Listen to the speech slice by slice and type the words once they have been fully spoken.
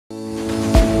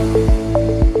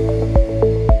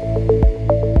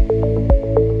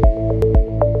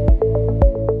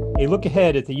look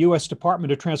ahead at the U.S.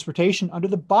 Department of Transportation under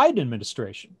the Biden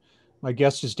administration. My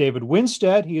guest is David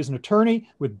Winstead. He is an attorney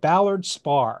with Ballard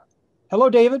Spahr. Hello,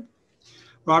 David.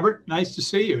 Robert, nice to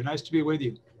see you. Nice to be with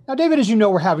you. Now, David, as you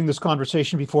know, we're having this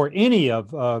conversation before any of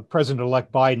President-elect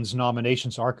Biden's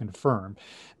nominations are confirmed.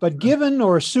 But given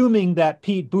or assuming that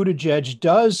Pete Buttigieg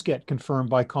does get confirmed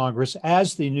by Congress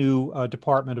as the new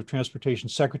Department of Transportation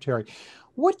Secretary,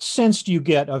 what sense do you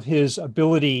get of his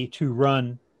ability to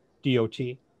run DOT?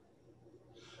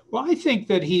 Well, I think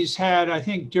that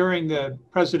during the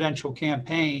presidential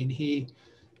campaign, he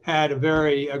had a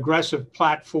very aggressive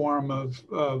platform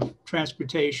of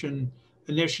transportation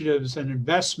initiatives and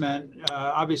investment.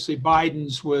 Obviously,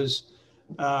 Biden's was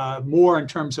more in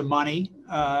terms of money,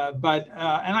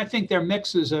 and I think their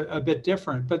mix is a bit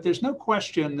different. But there's no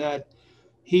question that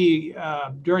he,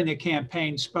 during the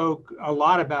campaign, spoke a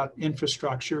lot about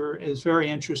infrastructure, is very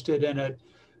interested in it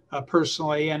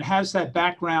personally, and has that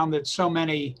background that so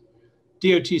many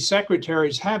DOT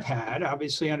secretaries have had.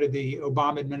 Obviously, under the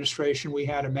Obama administration, we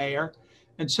had a mayor.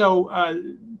 And so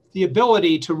the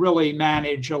ability to really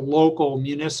manage a local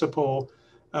municipal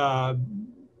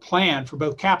plan for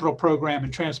both capital program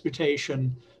and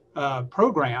transportation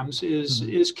programs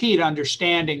is key to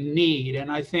understanding need.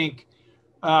 And I think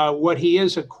what he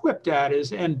is equipped at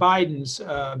is, and Biden's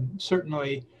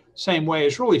certainly same way,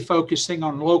 is really focusing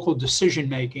on local decision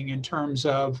making in terms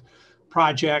of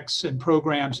projects and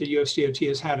programs that USDOT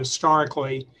has had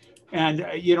historically. And,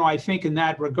 I think in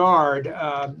that regard,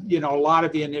 a lot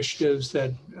of the initiatives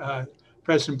that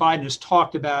President Biden has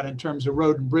talked about in terms of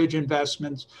road and bridge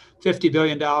investments, $50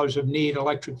 billion of need,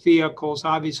 electric vehicles,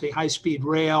 obviously high-speed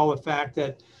rail, the fact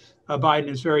that Biden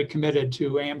is very committed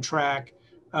to Amtrak,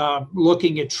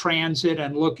 looking at transit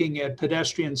and looking at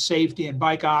pedestrian safety and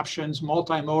bike options,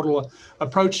 multimodal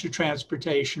approach to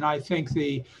transportation. I think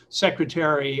the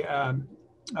secretary,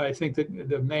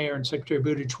 the mayor and Secretary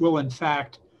Buttigieg will in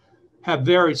fact have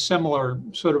very similar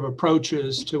sort of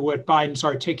approaches to what Biden's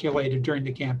articulated during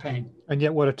the campaign. And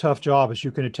yet what a tough job, as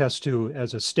you can attest to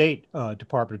as a state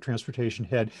Department of Transportation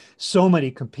head, so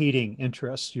many competing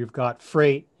interests. You've got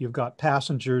freight, you've got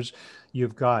passengers,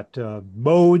 you've got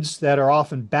modes that are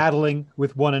often battling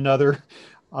with one another.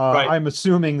 Right. I'm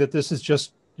assuming that this is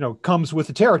just, comes with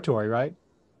the territory, right?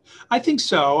 I think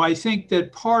so. I think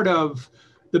that part of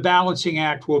the balancing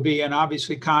act will be, and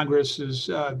obviously Congress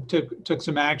took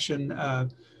some action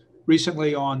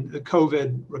recently on the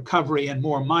COVID recovery and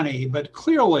more money, but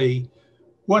clearly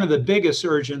one of the biggest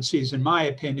urgencies, in my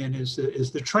opinion, is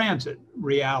the transit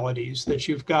realities, that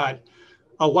you've got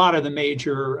a lot of the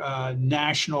major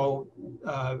national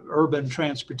urban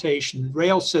transportation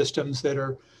rail systems that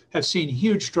have seen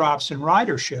huge drops in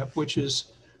ridership, which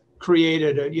has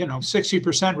created a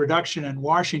 60% reduction in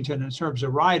Washington in terms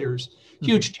of riders.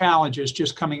 Huge challenges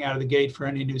just coming out of the gate for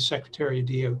any new Secretary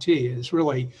of DOT is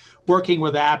really working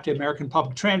with APTA, American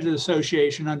Public Transit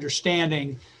Association,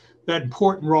 understanding that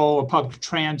important role of public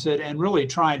transit and really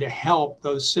trying to help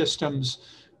those systems,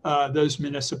 those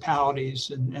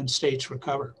municipalities and states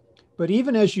recover. But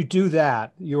even as you do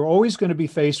that, you're always going to be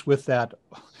faced with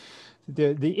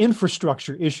the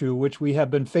infrastructure issue, which we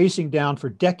have been facing down for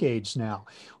decades now.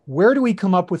 Where do we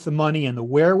come up with the money and the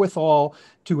wherewithal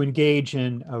to engage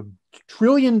in a $1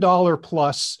 trillion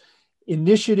plus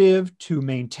initiative to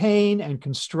maintain and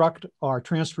construct our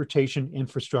transportation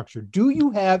infrastructure? Do you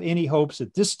have any hopes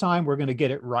that this time we're going to get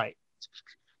it right?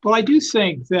 Well, I do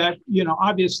think that,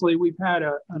 obviously we've had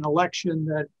an election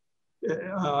that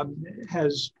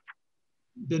has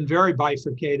been very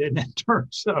bifurcated in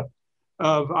terms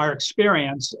of our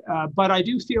experience. But I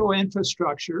do feel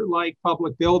infrastructure like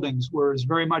public buildings was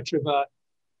very much of a,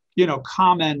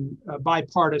 common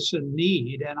bipartisan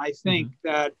need. And I think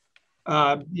that,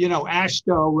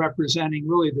 AASHTO, representing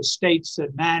really the states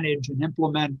that manage and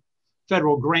implement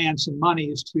federal grants and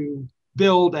monies to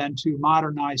build and to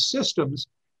modernize systems,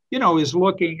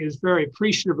 is very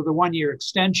appreciative of the one-year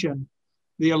extension,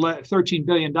 the $13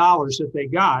 billion that they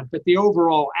got. But the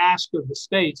overall ask of the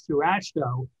states through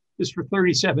AASHTO is for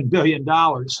 $37 billion.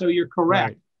 So you're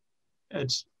correct. Right.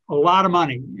 It's a lot of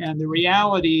money. And the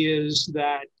reality is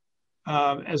that,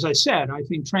 as I said, I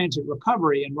think transit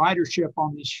recovery and ridership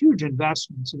on these huge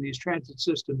investments in these transit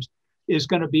systems is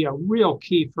going to be a real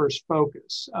key first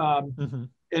focus.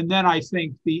 And then I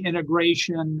think the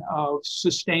integration of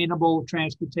sustainable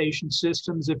transportation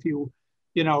systems, if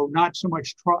not so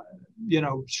much,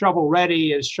 shovel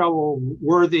ready as shovel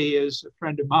worthy, as a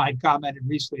friend of mine commented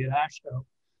recently at AASHTO,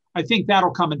 I think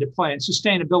that'll come into play. And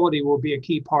sustainability will be a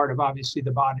key part of, obviously,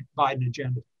 the Biden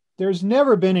agenda. there's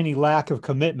never been any lack of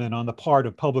commitment on the part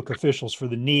of public officials for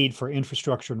the need for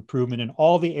infrastructure improvement in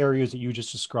all the areas that you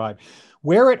just described.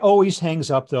 Where it always hangs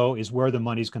up, though, is where the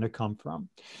money's going to come from.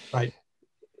 Right.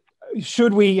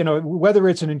 Should we, whether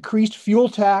it's an increased fuel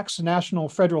tax, national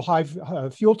federal high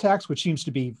fuel tax, which seems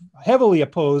to be heavily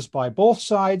opposed by both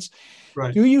sides,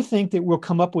 right. Do you think that we'll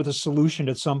come up with a solution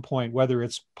at some point, whether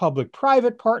it's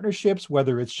public-private partnerships,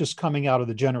 whether it's just coming out of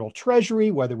the general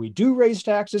treasury, whether we do raise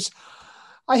taxes?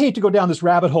 I hate to go down this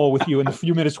rabbit hole with you in the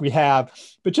few minutes we have,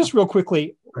 but just real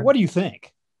quickly, what do you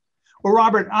think? Well,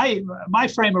 Robert, my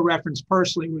frame of reference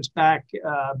personally was back,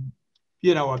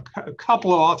 a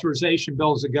couple of authorization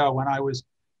bills ago when I was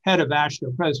head of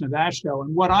AASHTO, president of AASHTO,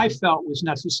 and what I felt was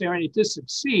necessary to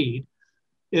succeed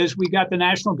is we got the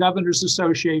National Governors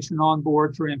Association on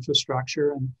board for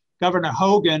infrastructure, and Governor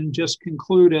Hogan just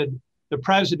concluded the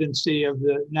presidency of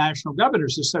the National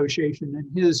Governors Association,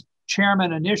 and his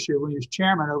chairman initiative, when he was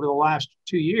chairman over the last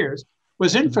 2 years,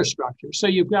 was infrastructure. So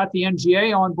you've got the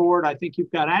NGA on board. I think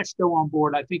you've got AASHTO on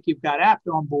board. I think you've got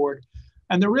APTA on board.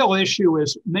 And the real issue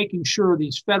is making sure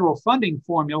these federal funding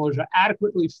formulas are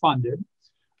adequately funded.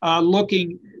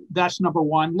 That's number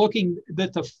one, looking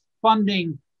that the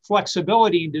funding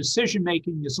flexibility and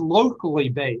decision-making is locally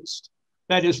based.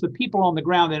 That is, the people on the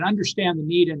ground that understand the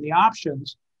need and the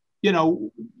options,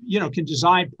 can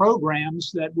design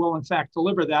programs that will in fact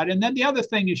deliver that. And then the other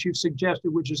thing, as you've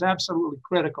suggested, which is absolutely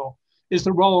critical, is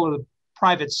the role of the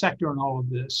private sector in all of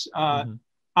this.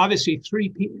 Obviously,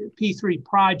 P3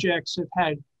 projects have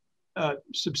had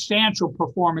substantial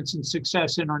performance and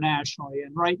success internationally.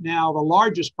 And right now, the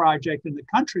largest project in the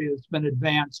country that's been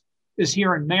advanced is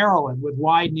here in Maryland, with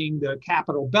widening the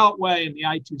Capitol Beltway and the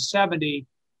I-270,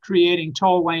 creating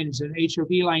toll lanes and HOV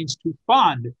lanes to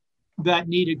fund that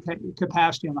needed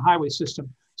capacity on the highway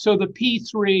system. So the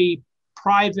P3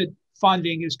 private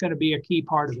funding is going to be a key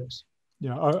part of this.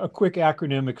 Yeah, a quick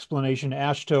acronym explanation: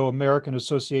 AASHTO, American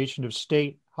Association of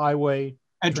State Highway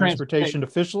and Transportation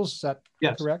Officials. Is that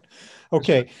correct?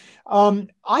 Okay.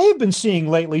 I have been seeing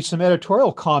lately some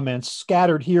editorial comments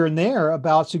scattered here and there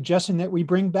about suggesting that we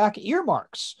bring back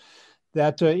earmarks,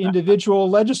 that individual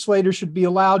legislators should be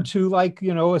allowed to,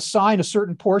 assign a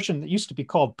certain portion that used to be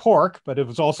called pork, but it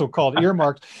was also called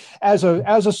earmarks, as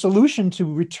a solution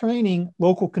to retaining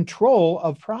local control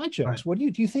of projects. Right. What do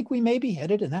you think we may be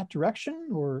headed in that direction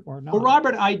or not? Well,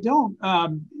 Robert, I don't,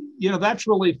 that's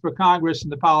really for Congress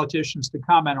and the politicians to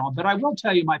comment on, but I will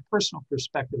tell you my personal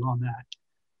perspective on that.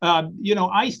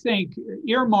 I think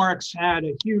earmarks had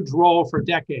a huge role for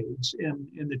decades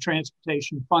in the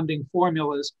transportation funding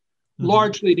formulas,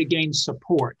 largely to gain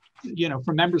support,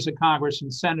 from members of Congress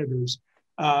and senators.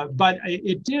 But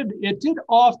it did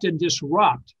often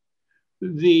disrupt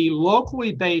the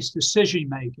locally based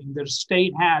decision-making that a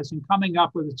state has in coming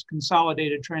up with its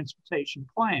consolidated transportation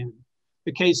plan.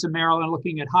 The case of Maryland,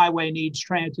 looking at highway needs,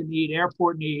 transit need,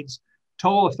 airport needs,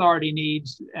 toll authority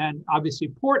needs, and obviously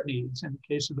port needs in the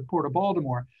case of the Port of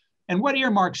Baltimore. And what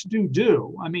earmarks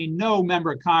do, I mean, no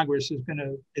member of Congress is going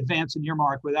to advance an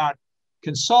earmark without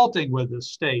consulting with the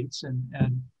states,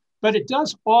 but it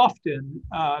does often,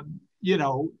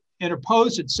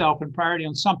 interpose itself in priority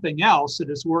on something else that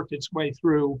has worked its way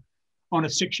through on a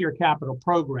 6-year capital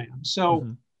program. So,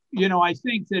 I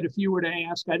think that if you were to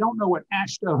ask, I don't know what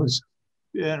AASHTO's,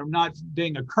 not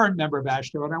being a current member of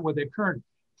AASHTO, I don't know what their current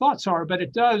thoughts are, but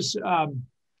it does,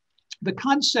 the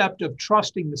concept of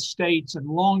trusting the states and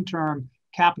long-term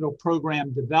capital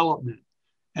program development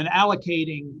and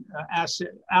allocating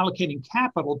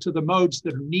capital to the modes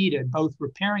that are needed, both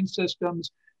repairing systems,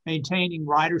 maintaining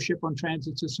ridership on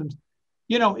transit systems,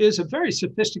 is a very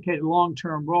sophisticated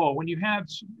long-term role. When you have,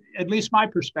 at least my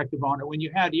perspective on it, when you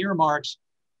had earmarks,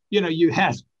 you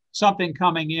had something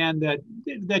coming in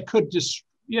that could just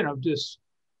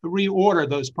reorder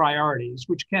those priorities,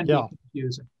 which can be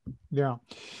confusing. Yeah.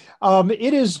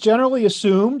 It is generally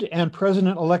assumed, and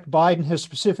President-elect Biden has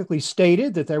specifically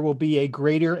stated, that there will be a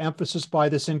greater emphasis by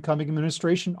this incoming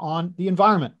administration on the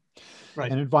environment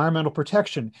and environmental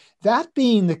protection. That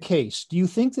being the case, do you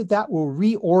think that will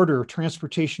reorder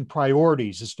transportation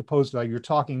priorities, as opposed to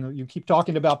you keep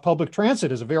talking about public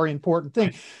transit as a very important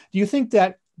thing. Do you think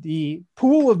that the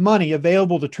pool of money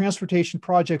available to transportation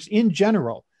projects in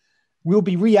general will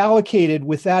be reallocated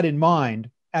with that in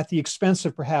mind, at the expense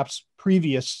of perhaps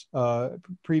previous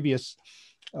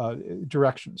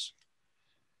directions?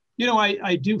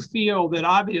 I do feel that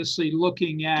obviously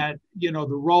looking at, the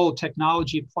role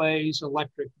technology plays,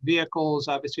 electric vehicles,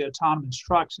 obviously autonomous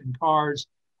trucks and cars,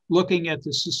 looking at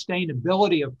the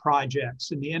sustainability of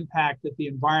projects and the impact that the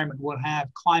environment will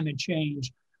have, climate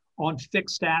change on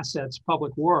fixed assets,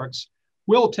 public works,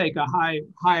 will take a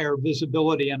higher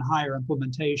visibility and higher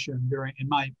implementation in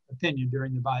my opinion,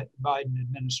 during the Biden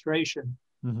administration.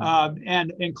 Mm-hmm.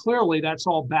 And clearly that's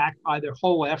all backed by the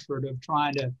whole effort of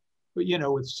trying to,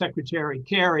 with Secretary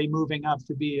Kerry moving up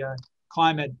to be a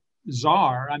climate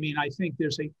czar. I mean, I think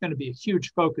there's going to be a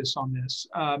huge focus on this.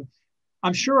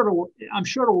 I'm sure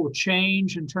it will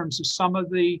change in terms of some of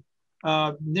the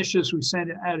niches we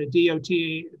sent out of DOT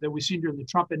that we've seen during the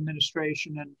Trump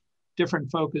administration, and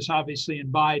different focus, obviously, in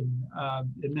Biden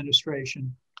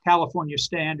administration. California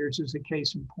standards is a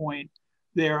case in point.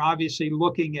 They're obviously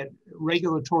looking at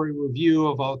regulatory review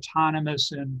of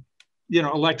autonomous and,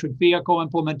 electric vehicle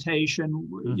implementation.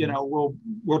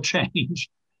 Mm-hmm. will change.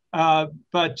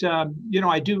 But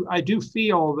I do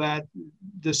feel that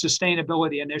the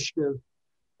sustainability initiative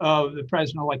of the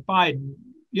president-elect Biden,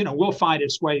 will find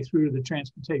its way through the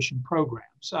transportation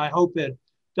programs. I hope it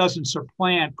doesn't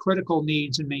supplant critical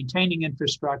needs in maintaining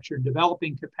infrastructure,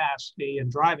 developing capacity,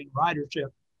 and driving ridership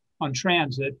on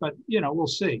transit. But, we'll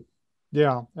see.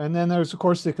 Yeah. And then there's, of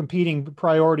course, the competing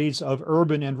priorities of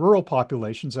urban and rural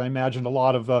populations. I imagine a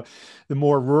lot of the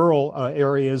more rural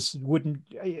areas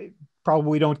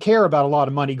probably don't care about a lot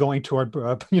of money going toward,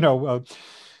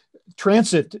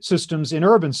 transit systems in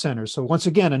urban centers. So once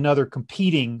again, another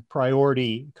competing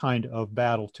priority kind of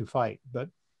battle to fight. But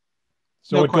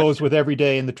so it goes with every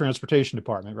day in the transportation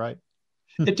department, right?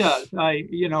 It does. A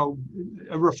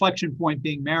reflection point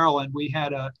being Maryland, we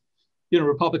had a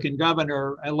Republican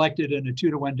governor elected in a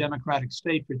 2-to-1 Democratic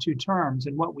state for 2 terms.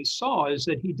 And what we saw is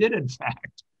that he did, in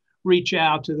fact, reach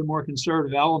out to the more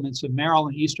conservative elements of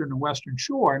Maryland, Eastern and Western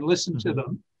Shore, and listen mm-hmm. to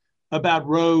them about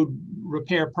road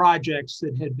repair projects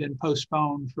that had been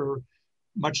postponed for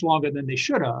much longer than they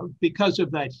should have because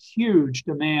of that huge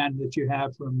demand that you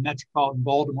have from metropolitan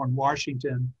Baltimore and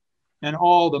Washington and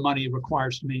all the money it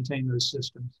requires to maintain those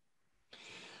systems.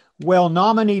 Well,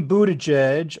 nominee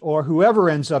Buttigieg, or whoever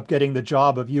ends up getting the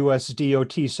job of U.S.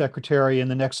 DOT Secretary in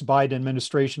the next Biden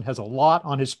administration, has a lot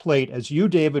on his plate, as you,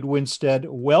 David Winstead,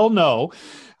 well know,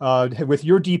 with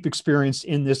your deep experience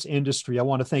in this industry. I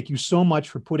want to thank you so much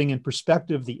for putting in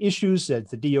perspective the issues that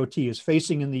the DOT is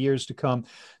facing in the years to come.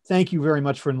 Thank you very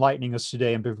much for enlightening us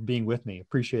today and for being with me.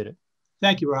 Appreciate it.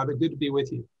 Thank you, Robert. Good to be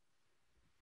with you.